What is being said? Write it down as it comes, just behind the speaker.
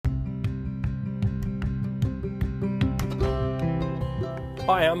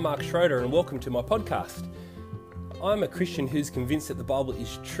Hi, I'm Mark Schroeder and welcome to my podcast. I'm a Christian who's convinced that the Bible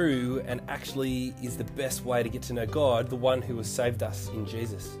is true and actually is the best way to get to know God, the one who has saved us in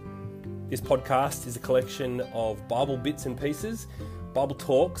Jesus. This podcast is a collection of Bible bits and pieces, Bible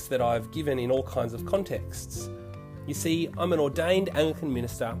talks that I've given in all kinds of contexts. You see, I'm an ordained Anglican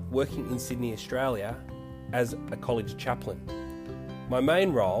minister working in Sydney, Australia as a college chaplain. My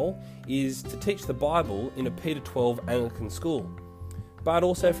main role is to teach the Bible in a Peter 12 Anglican school. But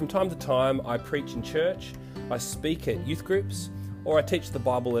also from time to time I preach in church, I speak at youth groups, or I teach the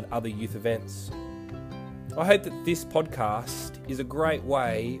Bible at other youth events. I hope that this podcast is a great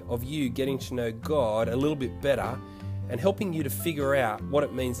way of you getting to know God a little bit better and helping you to figure out what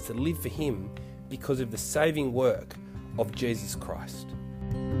it means to live for Him because of the saving work of Jesus Christ.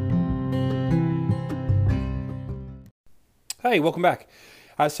 Hey, welcome back.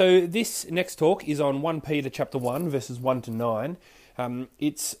 So this next talk is on 1 Peter chapter 1, verses 1 to 9.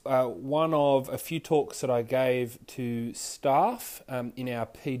 It's one of a few talks that I gave to staff in our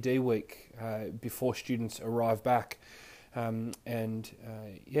PD week before students arrive back.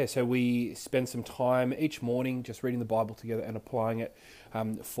 So we spend some time each morning just reading the Bible together and applying it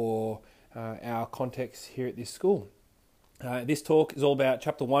for our context here at this school. This talk is all about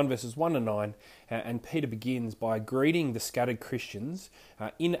chapter 1, verses 1 to 9, and Peter begins by greeting the scattered Christians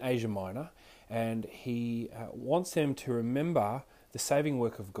in Asia Minor, and he wants them to remember the saving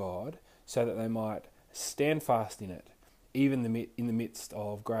work of God so that they might stand fast in it, even in the midst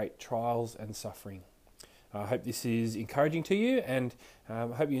of great trials and suffering. I hope this is encouraging to you, and I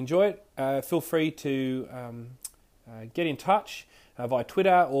hope you enjoy it. Feel free to get in touch via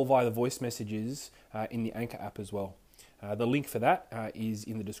Twitter or via the voice messages in the Anchor app as well. The link for that is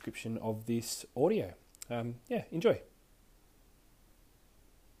in the description of this audio. Enjoy.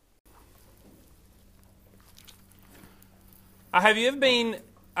 Have you ever been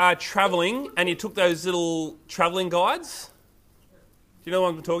travelling and you took those little travelling guides? Do you know what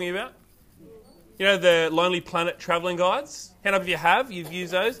I'm talking about? You know, the Lonely Planet travelling guides? How many of you have? You've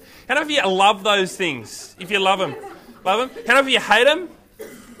used those? How many of you love those things? If you love them. Love them? How many of you hate them?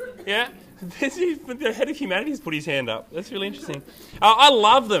 Yeah? The head of humanity has put his hand up. That's really interesting. I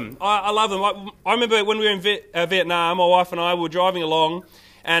love them. I love them. I remember when we were in Vietnam, my wife and I were driving along,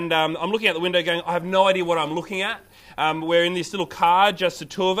 and I'm looking out the window going, I have no idea what I'm looking at. We're in this little car, just the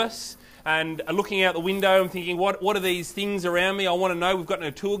two of us, and looking out the window and thinking, what are these things around me? I want to know. We've got no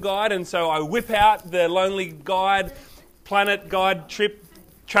tour guide, and so I whip out the Lonely Planet Guide trip,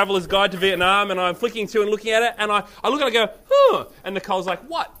 Traveller's Guide to Vietnam, and I'm flicking through and looking at it, and I look at it and I go, and Nicole's like,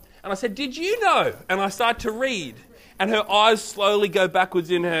 what? And I said, did you know? And I start to read, and her eyes slowly go backwards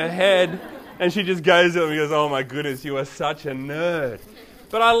in her head, and she just goes at me and goes, oh my goodness, you are such a nerd.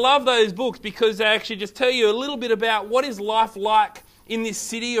 But I love those books because they actually just tell you a little bit about what is life like in this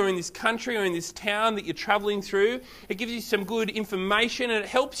city or in this country or in this town that you're travelling through. It gives you some good information and it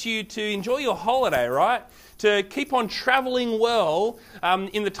helps you to enjoy your holiday, right? To keep on travelling well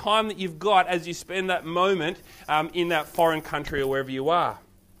in the time that you've got as you spend that moment in that foreign country or wherever you are.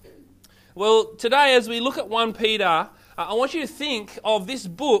 Well, today as we look at 1 Peter, I want you to think of this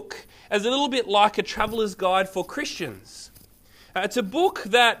book as a little bit like a traveller's guide for Christians. It's a book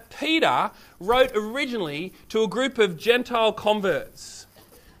that Peter wrote originally to a group of Gentile converts,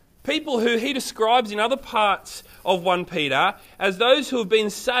 people who he describes in other parts of 1 Peter as those who have been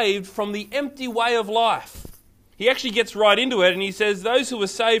saved from the empty way of life. He actually gets right into it and he says those who were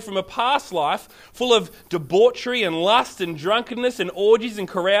saved from a past life full of debauchery and lust and drunkenness and orgies and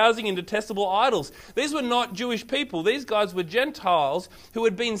carousing and detestable idols. These were not Jewish people. These guys were Gentiles who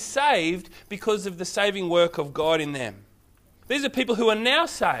had been saved because of the saving work of God in them. These are people who are now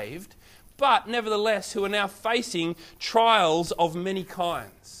saved, but nevertheless who are now facing trials of many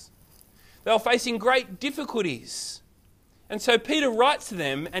kinds. They are facing great difficulties. And so Peter writes to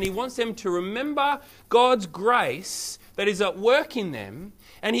them and he wants them to remember God's grace that is at work in them,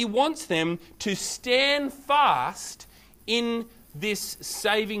 and he wants them to stand fast in this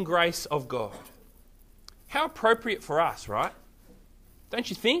saving grace of God. How appropriate for us, right? Don't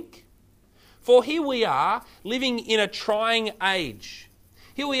you think? For here we are living in a trying age.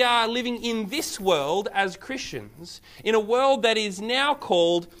 Here we are living in this world as Christians, in a world that is now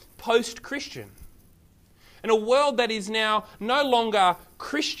called post-Christian. In a world that is now no longer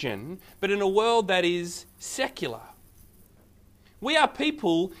Christian, but in a world that is secular. We are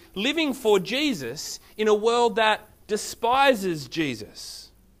people living for Jesus in a world that despises Jesus.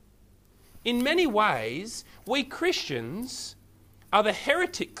 In many ways, we Christians are the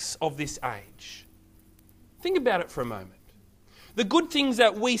heretics of this age. Think about it for a moment. The good things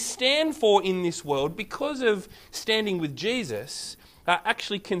that we stand for in this world, because of standing with Jesus, are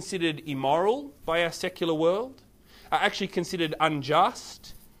actually considered immoral by our secular world, are actually considered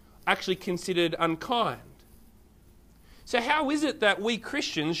unjust, actually considered unkind. So how is it that we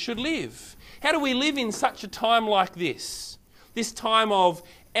Christians should live? How do we live in such a time like this time of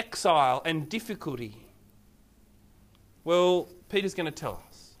exile and difficulty? Well, Peter's going to tell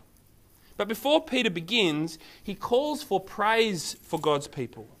us. But before Peter begins, he calls for praise for God's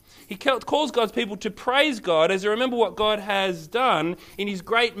people. He calls God's people to praise God as they remember what God has done in his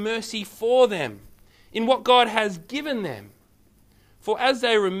great mercy for them, in what God has given them. For as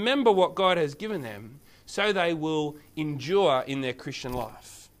they remember what God has given them, so they will endure in their Christian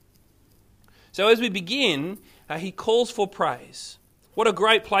life. So as we begin, he calls for praise. What a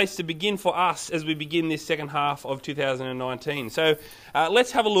great place to begin for us as we begin this second half of 2019. So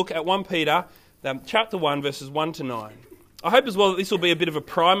let's have a look at 1 Peter chapter 1, verses 1 to 9. I hope as well that this will be a bit of a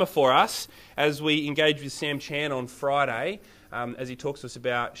primer for us as we engage with Sam Chan on Friday as he talks to us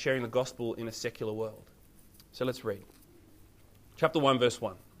about sharing the gospel in a secular world. So let's read. Chapter 1, verse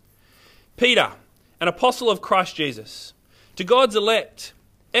 1. Peter, an apostle of Christ Jesus, to God's elect,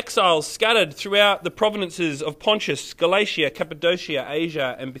 exiles scattered throughout the provinces of Pontus, Galatia, Cappadocia,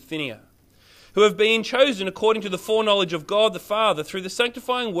 Asia, and Bithynia, who have been chosen according to the foreknowledge of God the Father through the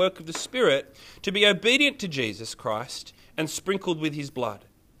sanctifying work of the Spirit to be obedient to Jesus Christ and sprinkled with his blood.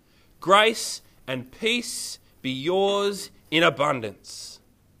 Grace and peace be yours in abundance.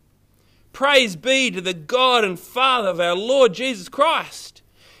 Praise be to the God and Father of our Lord Jesus Christ.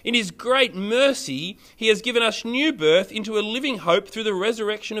 In his great mercy, he has given us new birth into a living hope through the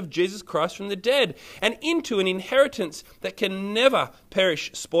resurrection of Jesus Christ from the dead, and into an inheritance that can never perish,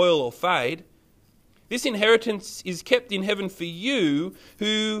 spoil, or fade. This inheritance is kept in heaven for you,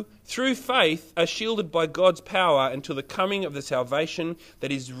 who through faith are shielded by God's power until the coming of the salvation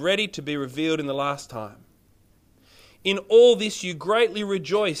that is ready to be revealed in the last time. In all this you greatly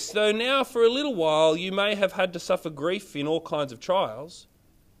rejoice, though now for a little while you may have had to suffer grief in all kinds of trials.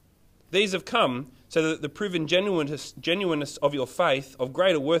 These have come so that the proven genuineness of your faith, of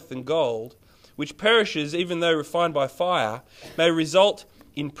greater worth than gold, which perishes even though refined by fire, may result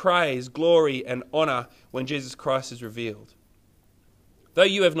in praise, glory, and honour when Jesus Christ is revealed. Though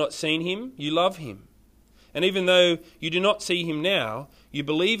you have not seen him, you love him. And even though you do not see him now, you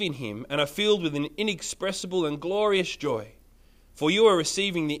believe in him and are filled with an inexpressible and glorious joy. For you are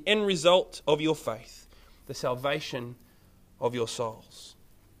receiving the end result of your faith, the salvation of your souls.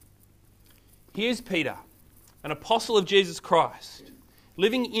 Here's Peter, an apostle of Jesus Christ,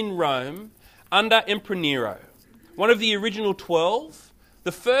 living in Rome under Emperor Nero, one of the original 12,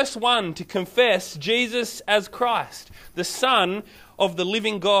 the first one to confess Jesus as Christ, the Son of the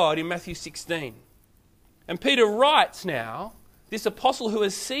living God in Matthew 16. And Peter writes now, this apostle who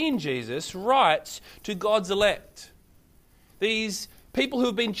has seen Jesus writes to God's elect. These people who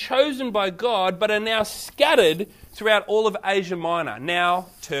have been chosen by God but are now scattered throughout all of Asia Minor, now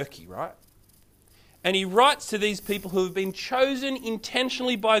Turkey, right? And he writes to these people who have been chosen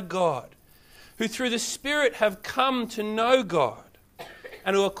intentionally by God, who through the Spirit have come to know God,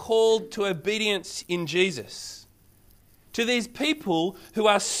 and who are called to obedience in Jesus. To these people who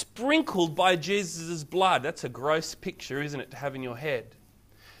are sprinkled by Jesus' blood. That's a gross picture, isn't it, to have in your head?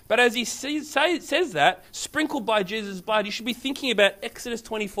 But as he says that, sprinkled by Jesus' blood, you should be thinking about Exodus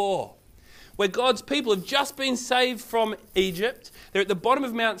 24, where God's people have just been saved from Egypt. They're at the bottom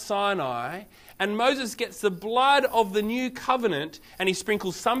of Mount Sinai, and Moses gets the blood of the new covenant, and he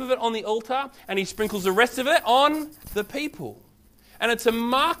sprinkles some of it on the altar, and he sprinkles the rest of it on the people. And it's a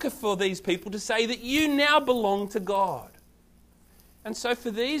marker for these people to say that you now belong to God. And so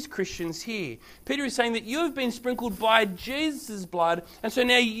for these Christians here, Peter is saying that you have been sprinkled by Jesus' blood, and so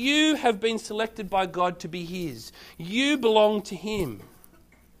now you have been selected by God to be his. You belong to him.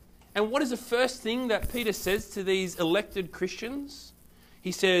 And what is the first thing that Peter says to these elected Christians?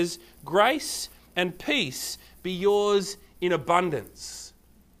 He says, grace and peace be yours in abundance.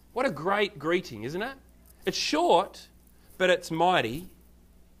 What a great greeting, isn't it? It's short, but it's mighty.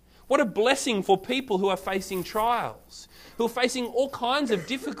 What a blessing for people who are facing trials, who are facing all kinds of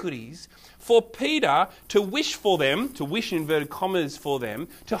difficulties, for Peter to wish for them, to wish in inverted commas for them,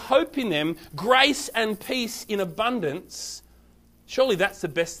 to hope in them grace and peace in abundance. Surely that's the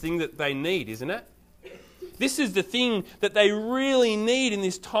best thing that they need, isn't it? This is the thing that they really need in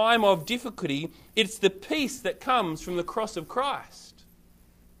this time of difficulty. It's the peace that comes from the cross of Christ.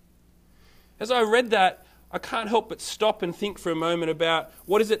 As I read that, I can't help but stop and think for a moment about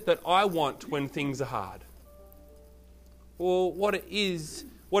what is it that I want when things are hard. Or what it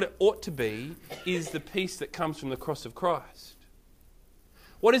ought to be, is the peace that comes from the cross of Christ.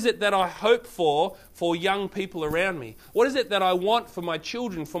 What is it that I hope for young people around me? What is it that I want for my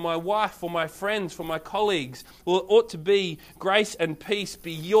children, for my wife, for my friends, for my colleagues? Well, it ought to be grace and peace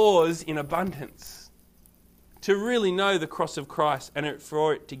be yours in abundance. To really know the cross of Christ and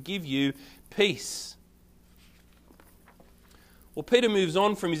for it to give you peace. Well, Peter moves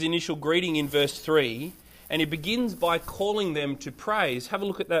on from his initial greeting in verse 3, and he begins by calling them to praise. Have a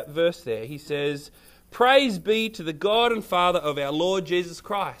look at that verse there. He says, "Praise be to the God and Father of our Lord Jesus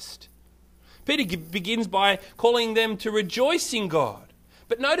Christ." Peter begins by calling them to rejoice in God.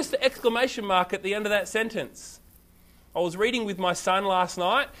 But notice the exclamation mark at the end of that sentence. I was reading with my son last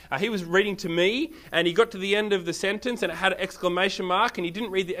night. He was reading to me, and he got to the end of the sentence, and it had an exclamation mark, and he didn't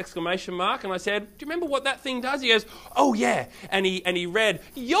read the exclamation mark. And I said, "Do you remember what that thing does?" He goes, "Oh yeah." And he read,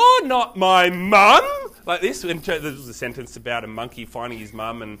 "You're not my mum," like this. And there was a sentence about a monkey finding his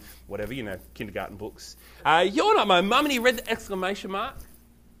mum and whatever, kindergarten books. "You're not my mum," and he read the exclamation mark.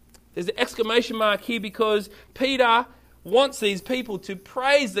 There's an exclamation mark here because Peter wants these people to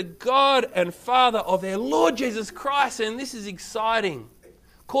praise the God and Father of their Lord Jesus Christ, and this is exciting.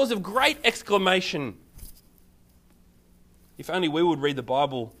 Cause of great exclamation. If only we would read the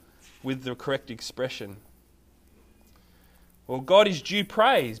Bible with the correct expression. Well, God is due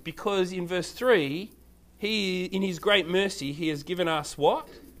praise because in verse 3, He, in His great mercy, He has given us what?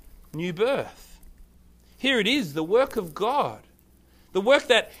 New birth. Here it is, the work of God. The work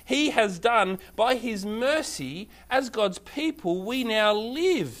that He has done by His mercy as God's people, we now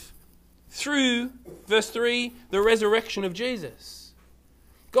live through, verse 3, the resurrection of Jesus.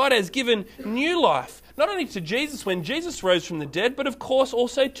 God has given new life, not only to Jesus when Jesus rose from the dead, but of course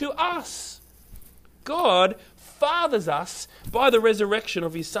also to us. God fathers us by the resurrection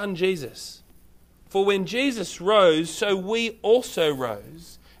of His Son Jesus. For when Jesus rose, so we also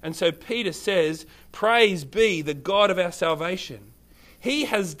rose. And so Peter says, "Praise be the God of our salvation. He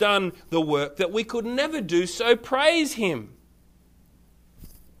has done the work that we could never do, so praise Him."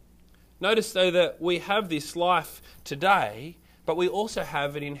 Notice, though, that we have this life today, but we also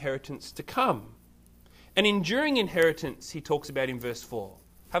have an inheritance to come. An enduring inheritance, he talks about in verse 4.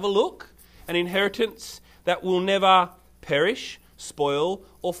 Have a look. An inheritance that will never perish, spoil,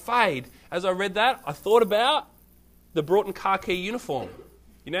 or fade. As I read that, I thought about the Broughton car key uniform.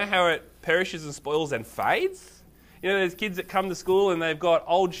 You know how it perishes and spoils and fades? There's kids that come to school and they've got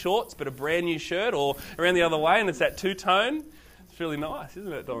old shorts but a brand new shirt, or around the other way, and it's that two-tone. It's really nice,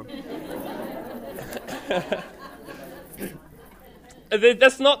 isn't it, Don?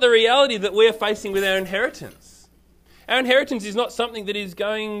 That's not the reality that we're facing with our inheritance. Our inheritance is not something that is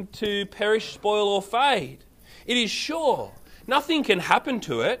going to perish, spoil, or fade. It is sure. Nothing can happen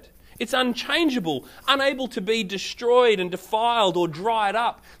to it. It's unchangeable, unable to be destroyed and defiled or dried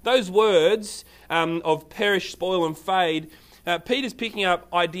up. Those words of perish, spoil and fade, Peter's picking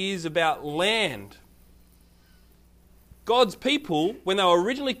up ideas about land. God's people, when they were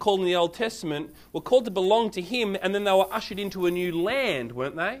originally called in the Old Testament, were called to belong to Him, and then they were ushered into a new land,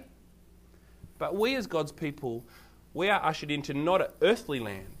 weren't they? But we as God's people, we are ushered into not an earthly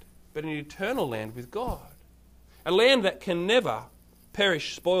land, but an eternal land with God. A land that can never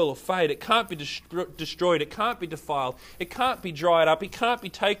perish, spoil or fade. It can't be destroyed. It can't be defiled. It can't be dried up. It can't be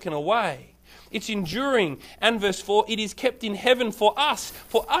taken away. It's enduring. And verse 4, it is kept in heaven for us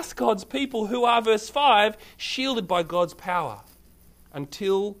God's people who are, verse 5, shielded by God's power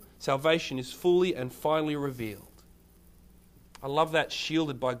until salvation is fully and finally revealed. I love that,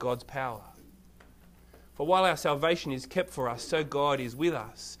 shielded by God's power. For while our salvation is kept for us, so God is with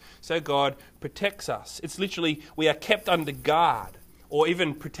us. So God protects us. It's literally, we are kept under guard. Or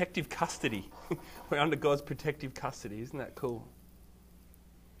even protective custody. We're under God's protective custody. Isn't that cool?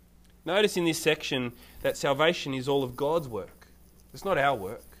 Notice in this section that salvation is all of God's work. It's not our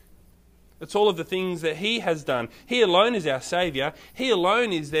work. It's all of the things that He has done. He alone is our Saviour. He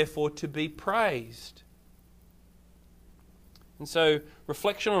alone is therefore to be praised. And so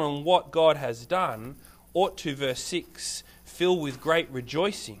reflection on what God has done ought to, verse 6, fill with great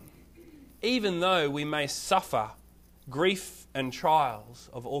rejoicing, even though we may suffer grief and trials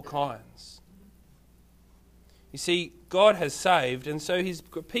of all kinds. You see, God has saved, and so His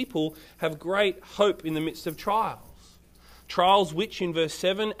people have great hope in the midst of trials. Trials which, in verse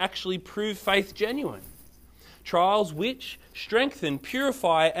 7, actually prove faith genuine. Trials which strengthen,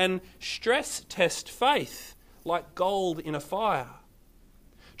 purify, and stress test faith like gold in a fire.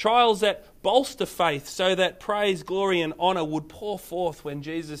 Trials that bolster faith so that praise, glory, and honour would pour forth when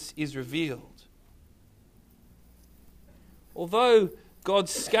Jesus is revealed. Although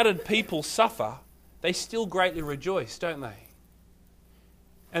God's scattered people suffer, they still greatly rejoice, don't they?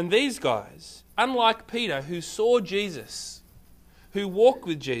 And these guys, unlike Peter, who saw Jesus, who walk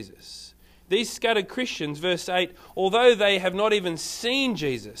with Jesus. These scattered Christians, verse 8, although they have not even seen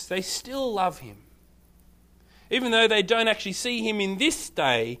Jesus, they still love him. Even though they don't actually see him in this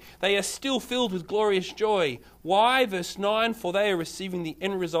day, they are still filled with glorious joy. Why? Verse 9, for they are receiving the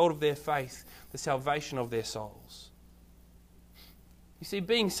end result of their faith, the salvation of their souls. You see,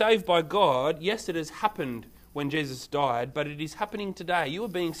 being saved by God, yes, it has happened when Jesus died, but it is happening today. You are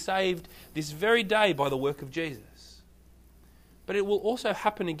being saved this very day by the work of Jesus. But it will also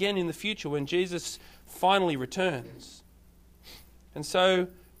happen again in the future when Jesus finally returns. And so,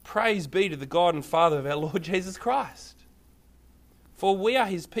 praise be to the God and Father of our Lord Jesus Christ. For we are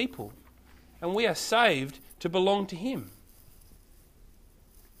his people, and we are saved to belong to him.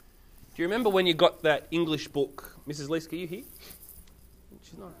 Do you remember when you got that English book? Mrs. Leask, are you here?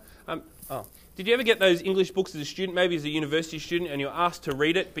 She's not. Did you ever get those English books as a student, maybe as a university student, and you're asked to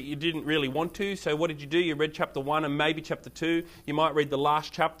read it, but you didn't really want to? So what did you do? You read chapter 1 and maybe chapter 2. You might read the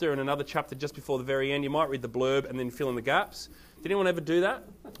last chapter and another chapter just before the very end. You might read the blurb and then fill in the gaps. Did anyone ever do that?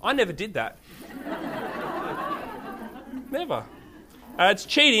 I never did that. Never. It's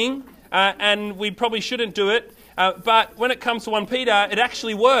cheating, and we probably shouldn't do it. But when it comes to 1 Peter, it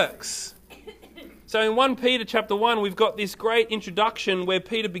actually works. So in 1 Peter chapter 1, we've got this great introduction where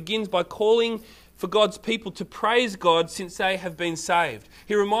Peter begins by calling for God's people to praise God since they have been saved.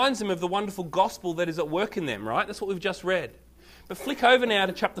 He reminds them of the wonderful gospel that is at work in them, right? That's what we've just read. But flick over now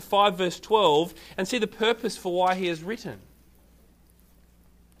to chapter 5, verse 12, and see the purpose for why he has written.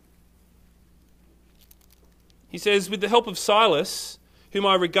 He says, with the help of Silas, whom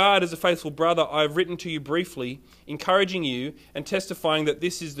I regard as a faithful brother, I have written to you briefly, encouraging you and testifying that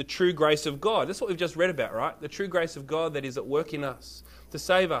this is the true grace of God. That's what we've just read about, right? The true grace of God that is at work in us to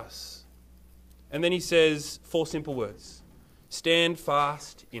save us. And then he says 4 simple words. Stand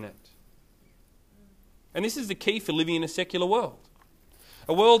fast in it. And this is the key for living in a secular world.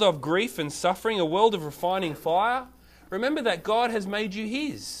 A world of grief and suffering, a world of refining fire. Remember that God has made you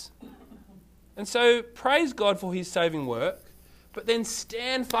his. And so praise God for his saving work, but then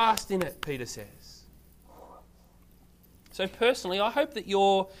stand fast in it, Peter says. So personally, I hope that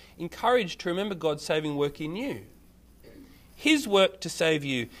you're encouraged to remember God's saving work in you. His work to save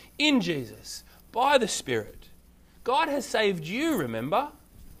you in Jesus, by the Spirit. God has saved you, remember?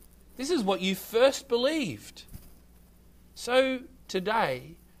 This is what you first believed. So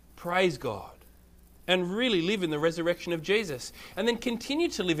today, praise God and really live in the resurrection of Jesus. And then continue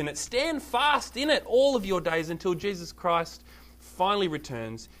to live in it. Stand fast in it all of your days until Jesus Christ finally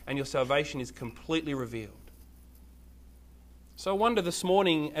returns and your salvation is completely revealed. So I wonder this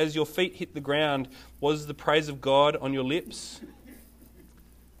morning, as your feet hit the ground, was the praise of God on your lips?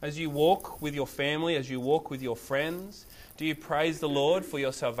 As you walk with your family, as you walk with your friends, do you praise the Lord for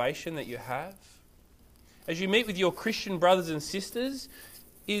your salvation that you have? As you meet with your Christian brothers and sisters,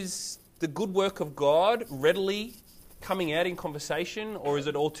 is the good work of God readily coming out in conversation, or is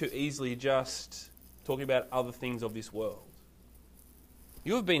it all too easily just talking about other things of this world?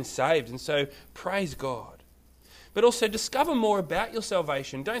 You have been saved, and so praise God. But also discover more about your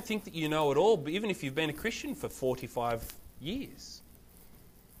salvation. Don't think that you know it all, even if you've been a Christian for 45 years.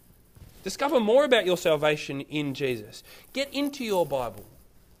 Discover more about your salvation in Jesus. Get into your Bible.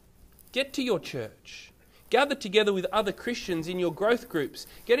 Get to your church. Gather together with other Christians in your growth groups.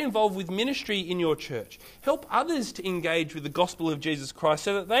 Get involved with ministry in your church. Help others to engage with the gospel of Jesus Christ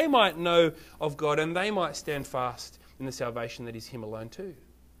so that they might know of God and they might stand fast in the salvation that is him alone too.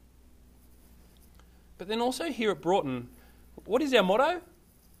 But then also here at Broughton, what is our motto?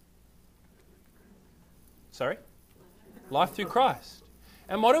 Sorry? Life through Christ.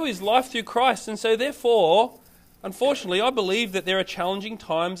 Our motto is life through Christ, and so therefore, unfortunately, I believe that there are challenging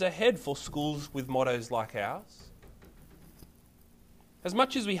times ahead for schools with mottos like ours. As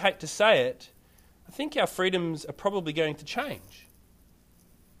much as we hate to say it, I think our freedoms are probably going to change.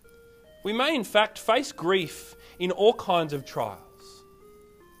 We may in fact face grief in all kinds of trials.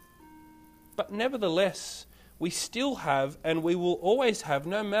 But nevertheless, we still have, and we will always have,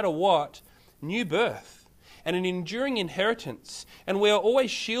 no matter what, new birth and an enduring inheritance, and we are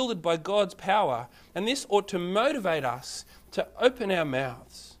always shielded by God's power, and this ought to motivate us to open our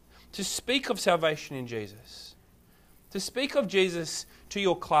mouths, to speak of salvation in Jesus, to speak of Jesus to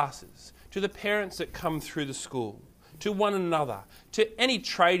your classes, to the parents that come through the school, to one another, to any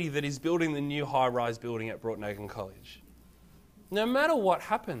tradie that is building the new high-rise building at Broughton Oaken College. No matter what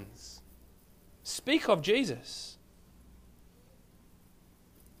happens, speak of Jesus.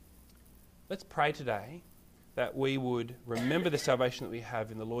 Let's pray today that we would remember the salvation that we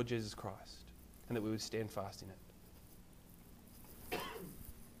have in the Lord Jesus Christ and that we would stand fast in it.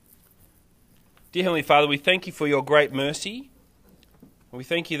 Dear Heavenly Father, we thank you for your great mercy. And we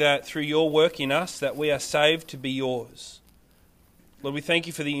thank you that through your work in us that we are saved to be yours. Lord, we thank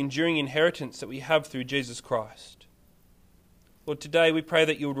you for the enduring inheritance that we have through Jesus Christ. Lord, today we pray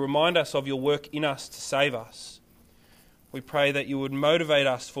that you would remind us of your work in us to save us. We pray that you would motivate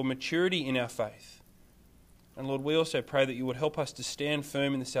us for maturity in our faith. And Lord, we also pray that you would help us to stand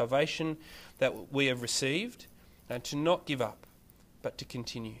firm in the salvation that we have received and to not give up, but to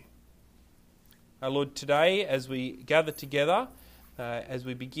continue. Lord, today as we gather together, as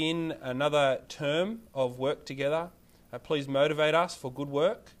we begin another term of work together, please motivate us for good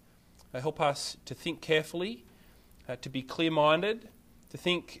work. Help us to think carefully, to be clear-minded, to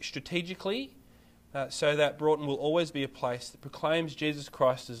think strategically, so that Broughton will always be a place that proclaims Jesus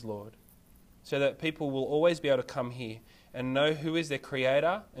Christ as Lord, so that people will always be able to come here and know who is their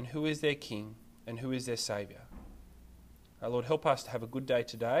Creator and who is their King and who is their Saviour. Lord, help us to have a good day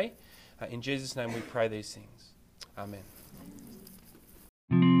today. In Jesus' name we pray these things. Amen.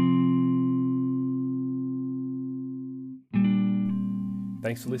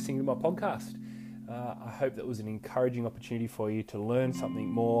 Thanks for listening to my podcast. I hope that was an encouraging opportunity for you to learn something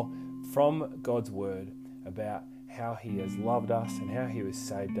more from God's Word about how He has loved us and how He has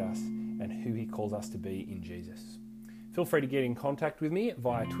saved us and who He calls us to be in Jesus. Feel free to get in contact with me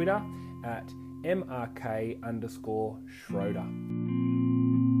via Twitter at @MRK_Schroeder.